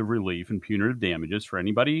injunctive relief and punitive damages for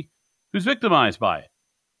anybody who's victimized by it.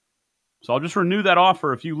 So I'll just renew that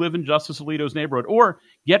offer if you live in Justice Alito's neighborhood, or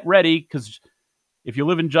get ready, because if you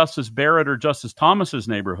live in Justice Barrett or Justice Thomas's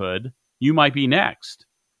neighborhood, you might be next,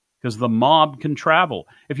 because the mob can travel.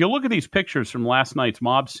 If you look at these pictures from last night's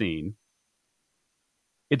mob scene,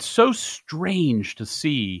 it's so strange to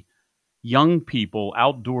see young people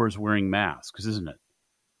outdoors wearing masks, isn't it?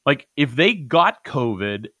 Like, if they got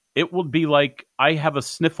COVID, it would be like, I have a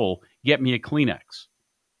sniffle, get me a Kleenex.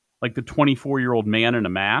 Like the 24-year-old man in a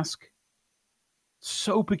mask.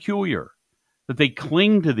 So peculiar that they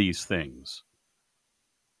cling to these things.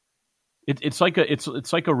 It's like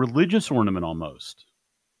a religious ornament almost,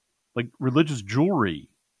 like religious jewelry.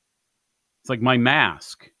 It's like my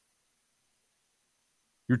mask.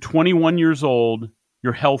 You're 21 years old,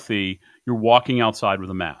 you're healthy, you're walking outside with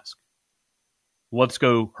a mask. Let's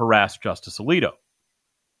go harass Justice Alito.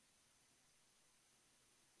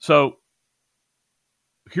 So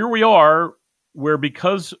here we are, where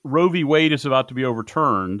because Roe v. Wade is about to be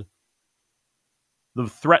overturned, the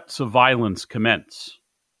threats of violence commence.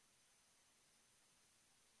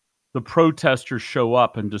 The protesters show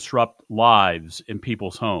up and disrupt lives in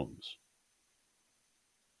people's homes.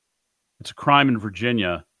 It's a crime in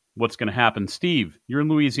Virginia. What's going to happen? Steve, you're in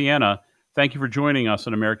Louisiana. Thank you for joining us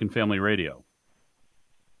on American Family Radio.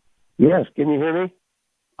 Yes, can you hear me?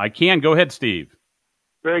 I can. Go ahead, Steve.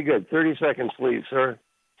 Very good. 30 seconds, please, sir.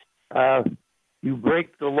 You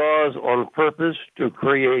break the laws on purpose to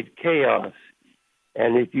create chaos.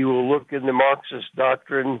 And if you will look in the Marxist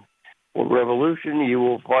doctrine for revolution, you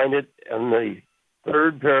will find it in the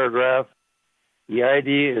third paragraph. The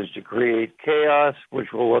idea is to create chaos, which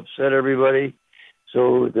will upset everybody,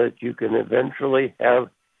 so that you can eventually have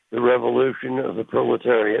the revolution of the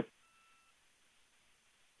proletariat.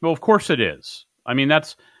 Well, of course it is. I mean,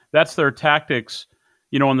 that's their tactics,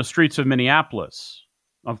 on the streets of Minneapolis.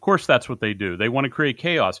 Of course that's what they do. They want to create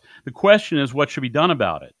chaos. The question is, what should be done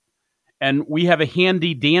about it? And we have a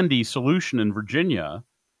handy-dandy solution in Virginia,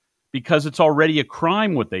 because it's already a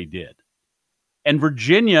crime what they did. And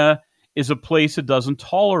Virginia is a place that doesn't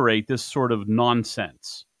tolerate this sort of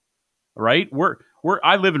nonsense. Right?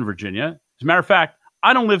 I live in Virginia. As a matter of fact,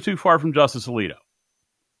 I don't live too far from Justice Alito.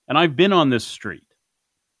 And I've been on this street.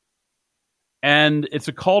 And it's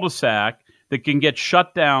a cul-de-sac that can get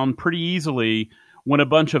shut down pretty easily when a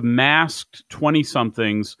bunch of masked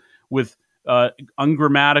 20-somethings with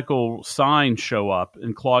ungrammatical signs show up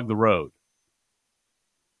and clog the road.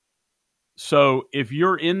 So if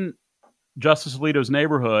you're in Justice Alito's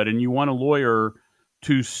neighborhood and you want a lawyer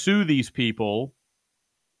to sue these people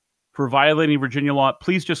for violating Virginia law,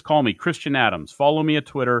 please just call me, Christian Adams. Follow me at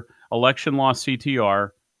Twitter, Election Law CTR.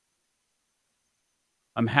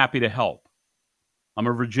 I'm happy to help. I'm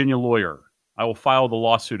a Virginia lawyer. I will file the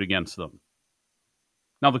lawsuit against them.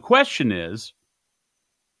 Now, the question is,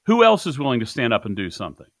 who else is willing to stand up and do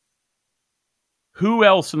something? Who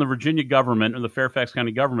else in the Virginia government or the Fairfax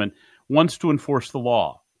County government wants to enforce the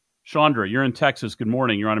law? Chandra, you're in Texas. Good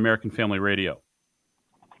morning. You're on American Family Radio.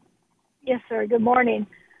 Yes, sir. Good morning.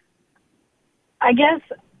 I guess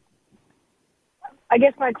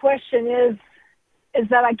my question is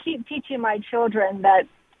that I keep teaching my children that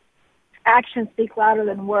actions speak louder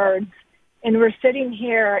than words. And we're sitting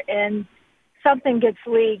here and something gets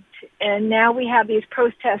leaked, and now we have these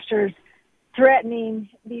protesters threatening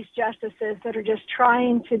these justices that are just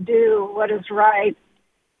trying to do what is right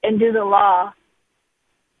and do the law.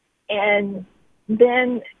 And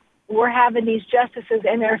then we're having these justices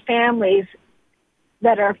and their families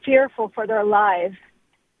that are fearful for their lives.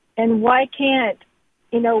 And why can't,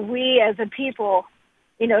 we as a people,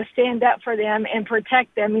 stand up for them and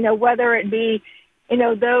protect them, whether it be,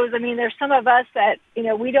 those, there's some of us that,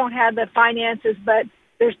 we don't have the finances, but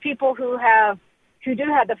there's people who do have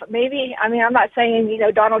I'm not saying,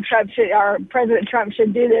 Donald Trump should, or President Trump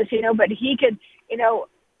should do this, but he could,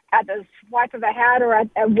 at the swipe of a hat or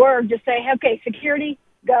at work, just say, okay, security,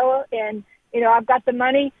 go and, I've got the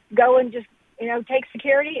money, go and just, take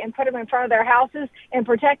security and put them in front of their houses and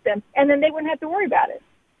protect them. And then they wouldn't have to worry about it.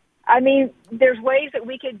 There's ways that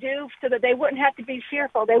we could do so that they wouldn't have to be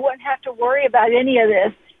fearful. They wouldn't have to worry about any of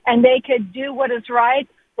this, and they could do what is right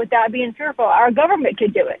without being fearful. Our government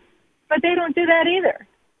could do it, but they don't do that either.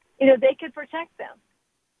 They could protect them.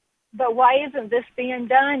 But why isn't this being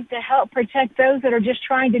done to help protect those that are just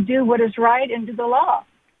trying to do what is right and do the law?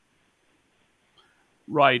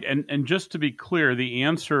 Right. And just to be clear, the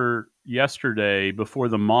answer yesterday, before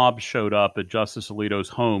the mob showed up at Justice Alito's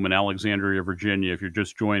home in Alexandria, Virginia, if you're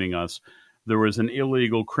just joining us, there was an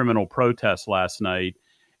illegal criminal protest last night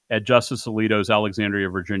at Justice Alito's Alexandria,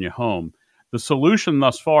 Virginia home. The solution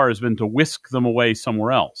thus far has been to whisk them away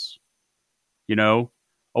somewhere else,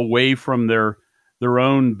 away from their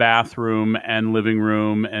own bathroom and living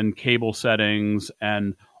room and cable settings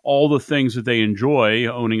and all the things that they enjoy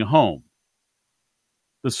owning a home.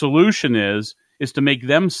 The solution is to make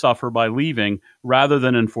them suffer by leaving rather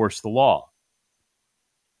than enforce the law.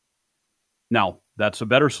 Now, that's a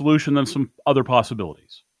better solution than some other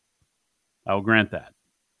possibilities. I will grant that.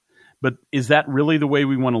 But is that really the way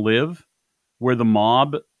we want to live, where the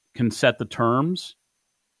mob can set the terms?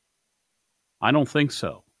 I don't think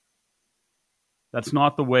so. That's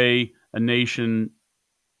not the way a nation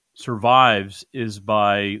survives, is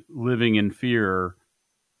by living in fear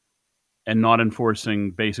and not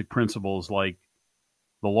enforcing basic principles like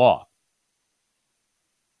the law.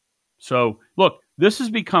 So, look, this has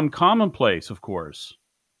become commonplace, of course.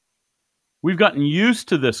 We've gotten used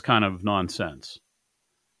to this kind of nonsense.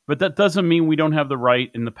 But that doesn't mean we don't have the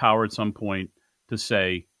right and the power at some point to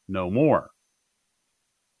say no more.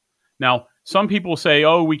 Now, some people say,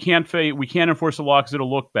 we can't enforce the law because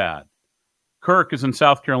it'll look bad. Kirk is in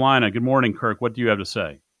South Carolina. Good morning, Kirk. What do you have to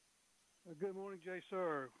say? Good morning, Jay,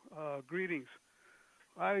 sir. Greetings.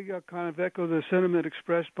 I kind of echo the sentiment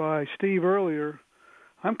expressed by Steve earlier.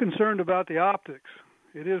 I'm concerned about the optics.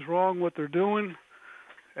 It is wrong what they're doing.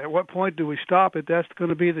 At what point do we stop it? That's going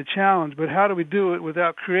to be the challenge. But how do we do it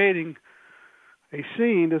without creating a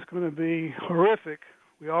scene that's going to be horrific?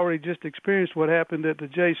 We already just experienced what happened at the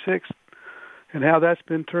J6 and how that's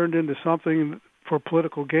been turned into something for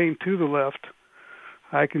political gain to the left.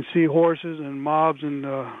 I can see horses and mobs and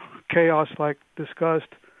chaos like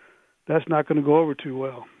discussed. That's not going to go over too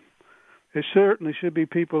well. There certainly should be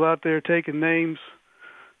people out there taking names,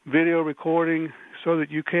 video recording, so that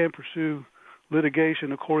you can pursue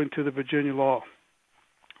litigation according to the Virginia law.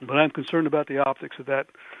 But I'm concerned about the optics of that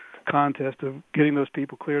contest of getting those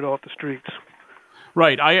people cleared off the streets.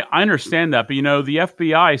 Right. I understand that. But, the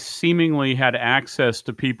FBI seemingly had access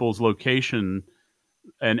to people's location,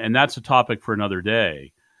 and that's a topic for another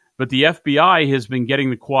day. But the FBI has been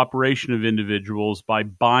getting the cooperation of individuals by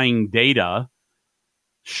buying data,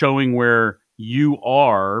 showing where you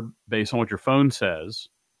are based on what your phone says,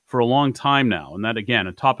 for a long time now. And that, again,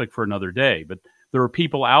 a topic for another day. But there are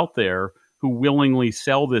people out there who willingly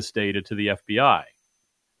sell this data to the FBI.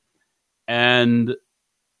 And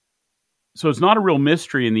so it's not a real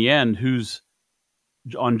mystery in the end who's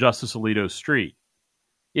on Justice Alito's street,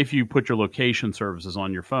 if you put your location services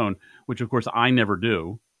on your phone, which, of course, I never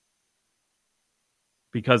do,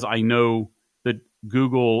 because I know that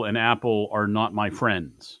Google and Apple are not my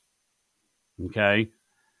friends. Okay?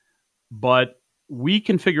 But we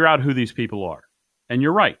can figure out who these people are. And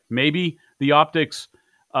you're right. Maybe the optics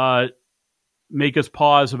make us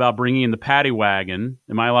pause about bringing in the paddy wagon.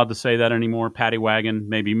 Am I allowed to say that anymore? Paddy wagon?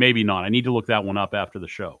 Maybe, maybe not. I need to look that one up after the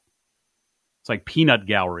show. It's like peanut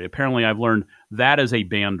gallery. Apparently, I've learned that is a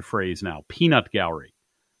banned phrase now. Peanut gallery.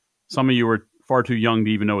 Some of you are far too young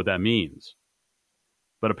to even know what that means.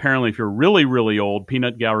 But apparently, if you're really, really old,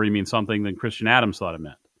 peanut gallery means something that Christian Adams thought it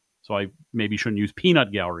meant. So I maybe shouldn't use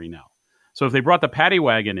peanut gallery now. So if they brought the paddy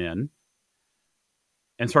wagon in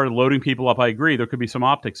and started loading people up, I agree, there could be some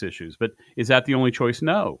optics issues. But is that the only choice?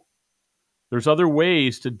 No. There's other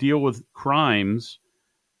ways to deal with crimes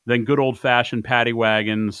than good old-fashioned paddy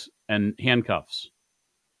wagons and handcuffs.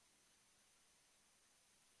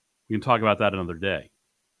 We can talk about that another day.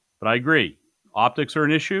 But I agree. Optics are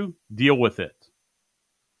an issue. Deal with it.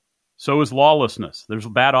 So is lawlessness. There's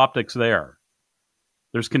bad optics there.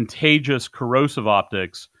 There's contagious, corrosive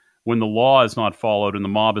optics when the law is not followed and the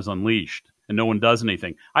mob is unleashed and no one does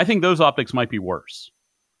anything. I think those optics might be worse,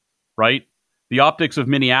 right? The optics of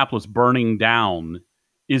Minneapolis burning down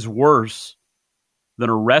is worse than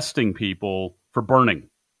arresting people for burning.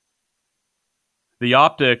 The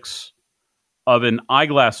optics of an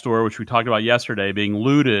eyeglass store, which we talked about yesterday, being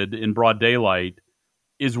looted in broad daylight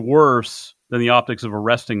is worse than the optics of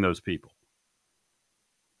arresting those people.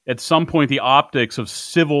 At some point, the optics of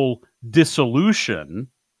civil dissolution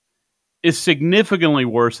is significantly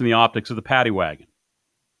worse than the optics of the paddy wagon.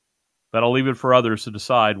 But I'll leave it for others to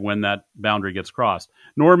decide when that boundary gets crossed.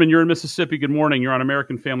 Norman, you're in Mississippi. Good morning. You're on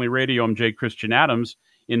American Family Radio. I'm Jay Christian Adams,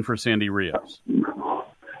 in for Sandy Rios.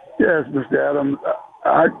 Yes, Mr. Adams.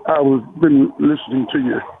 I was been listening to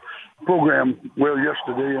your program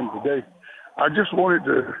yesterday and today. I just wanted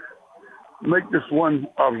to make this one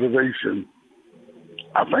observation.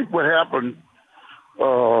 I think what happened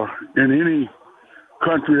in any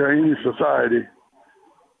country or any society,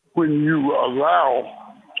 when you allow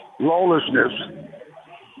lawlessness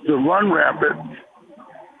to run rampant,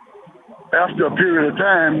 after a period of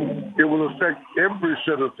time, it will affect every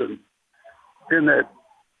citizen in that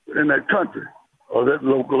country or that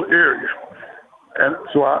local area. And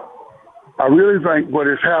so I really think what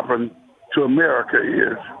has happened to America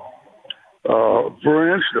is,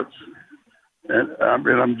 for instance, and I'm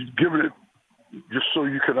giving it just so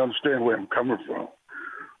you can understand where I'm coming from.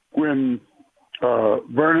 When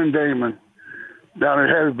Vernon Damon down in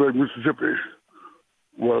Hattiesburg, Mississippi,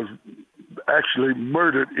 was actually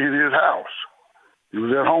murdered in his house. He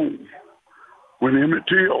was at home. When Emmett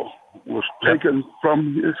Till was taken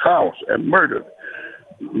from his house and murdered,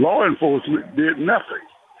 law enforcement did nothing.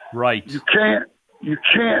 Right. You can't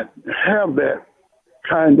have that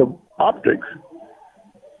kind of optics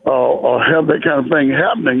or have that kind of thing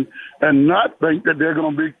happening and not think that there are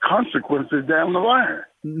going to be consequences down the line.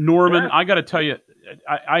 Norman, I got to tell you,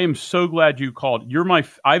 I am so glad you called.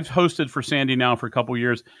 I've hosted for Sandy now for a couple of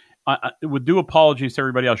years. I would do apologies to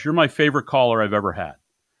everybody else. You're my favorite caller I've ever had.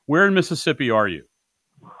 Where in Mississippi are you?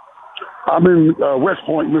 I'm in West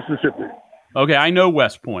Point, Mississippi. Okay, I know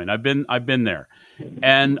West Point. I've been there.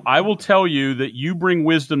 And I will tell you that you bring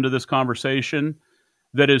wisdom to this conversation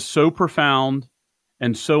that is so profound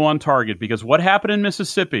and so on target, because what happened in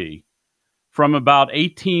Mississippi from about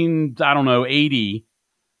 80 to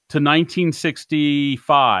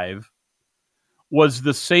 1965 was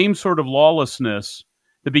the same sort of lawlessness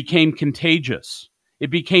that became contagious.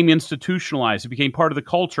 It became institutionalized. It became part of the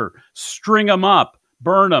culture. String them up,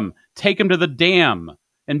 burn them, take them to the dam,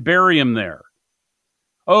 and bury them there.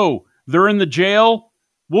 Oh, they're in the jail?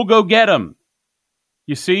 We'll go get them.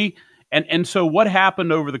 You see? And so what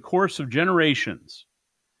happened over the course of generations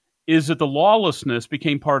is that the lawlessness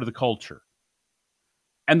became part of the culture.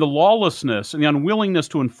 And the lawlessness and the unwillingness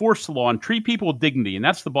to enforce the law and treat people with dignity, and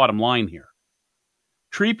that's the bottom line here,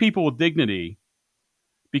 treat people with dignity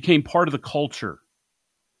became part of the culture.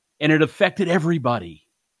 And it affected everybody.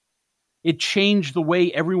 It changed the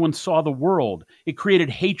way everyone saw the world. It created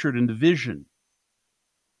hatred and division.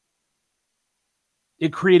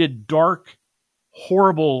 It created dark,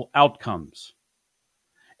 horrible outcomes.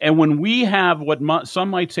 And when we have what some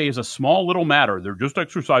might say is a small little matter, they're just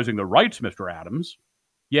exercising their rights, Mr. Adams.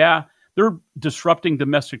 Yeah, they're disrupting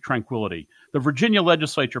domestic tranquility. The Virginia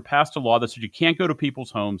legislature passed a law that said you can't go to people's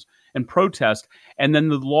homes and protest, and then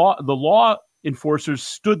the law enforcers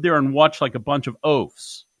stood there and watched like a bunch of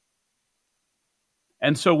oafs.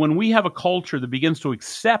 And so when we have a culture that begins to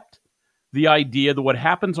accept the idea that what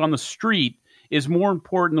happens on the street is more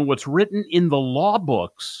important than what's written in the law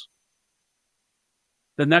books,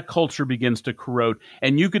 then that culture begins to corrode.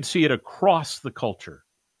 And you could see it across the culture.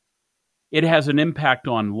 It has an impact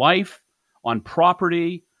on life, on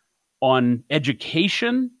property, on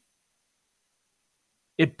education.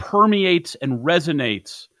 It permeates and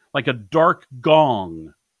resonates like a dark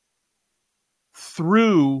gong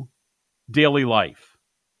through daily life.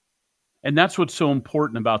 And that's what's so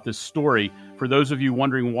important about this story. For those of you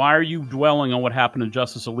wondering, why are you dwelling on what happened to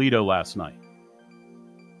Justice Alito last night?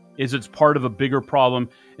 Is it's part of a bigger problem.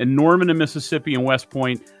 And Norman in Mississippi and West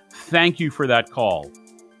Point, thank you for that call,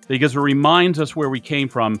 because it reminds us where we came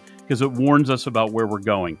from, because it warns us about where we're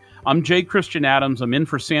going. I'm J. Christian Adams. I'm in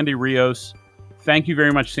for Sandy Rios. Thank you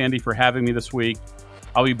very much, Sandy, for having me this week.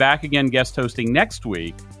 I'll be back again guest hosting next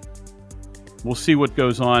week. We'll see what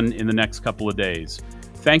goes on in the next couple of days.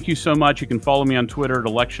 Thank you so much. You can follow me on Twitter at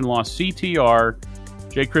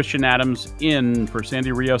ElectionLawCTR. J. Christian Adams in for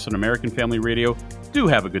Sandy Rios on American Family Radio. Do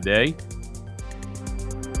have a good day.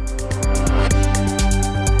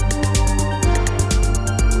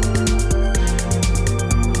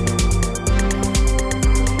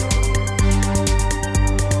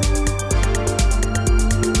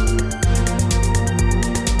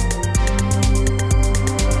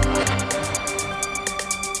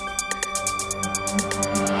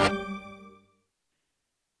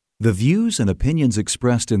 The views and opinions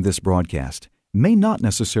expressed in this broadcast may not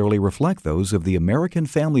necessarily reflect those of the American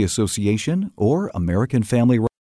Family Association or American Family